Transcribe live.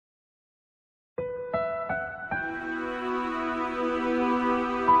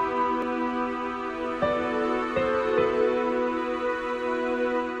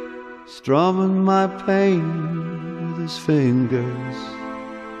strumming my pain with his fingers,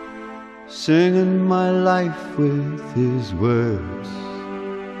 singing my life with his words,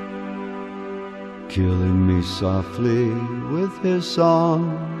 killing me softly with his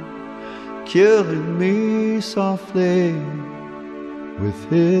song, killing me softly with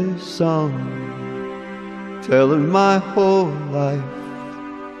his song, telling my whole life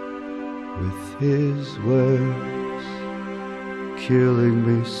with his words, killing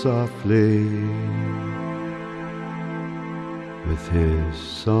me softly with his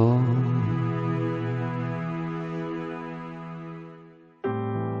song.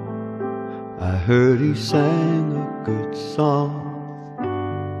 I heard he sang a good song,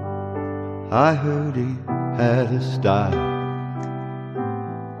 I heard he had a style,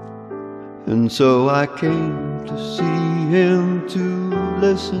 and so I came to see him, to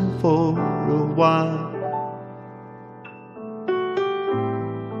listen for a while.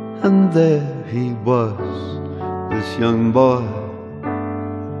 And there he was, this young boy,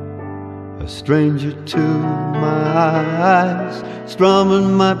 a stranger to my eyes,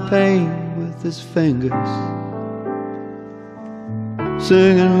 strumming my pain with his fingers,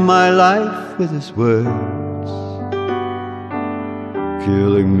 singing my life with his words,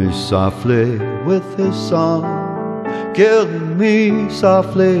 killing me softly with his song, killing me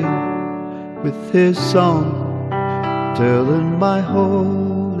softly with his song, telling my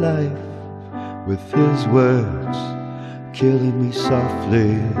whole life with his words, killing me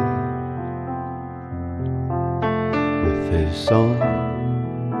softly with his song.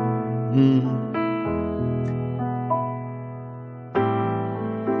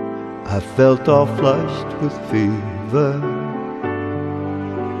 I felt all flushed with fever,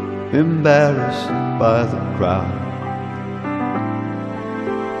 embarrassed by the crowd.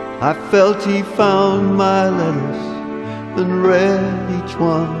 I felt he found my letters and read each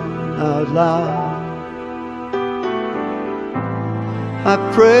one out loud. I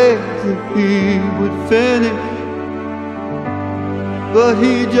prayed that he would finish, but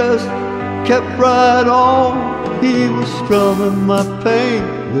he just kept right on. He was strumming my pain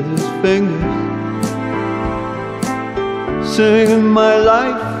with his fingers, singing my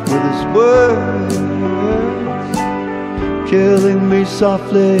life with his words, killing me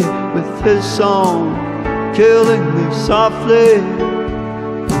softly with his song, killing me softly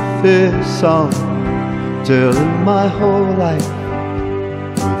with his song, telling my whole life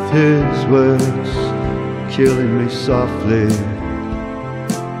with his words, killing me softly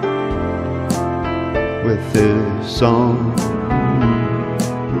with his song.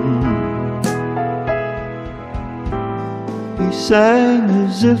 He sang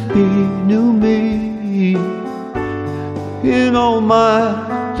as if he knew me in all my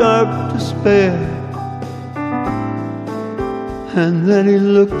dark despair, and then he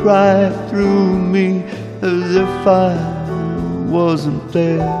looked right through me as if I wasn't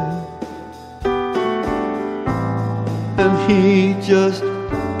there, and he just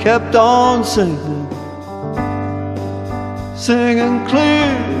kept on singing, singing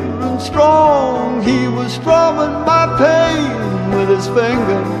clear and strong. He was strumming my pain with his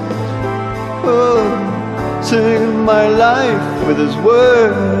fingers, oh, singing my life with his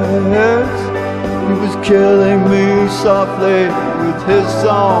words. He was killing me softly with his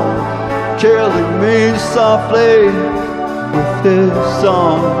song, killing me softly with his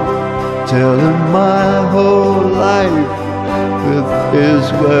song, telling my whole life with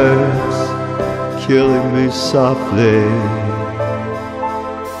his words, killing me softly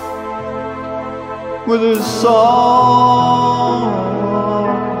with his song.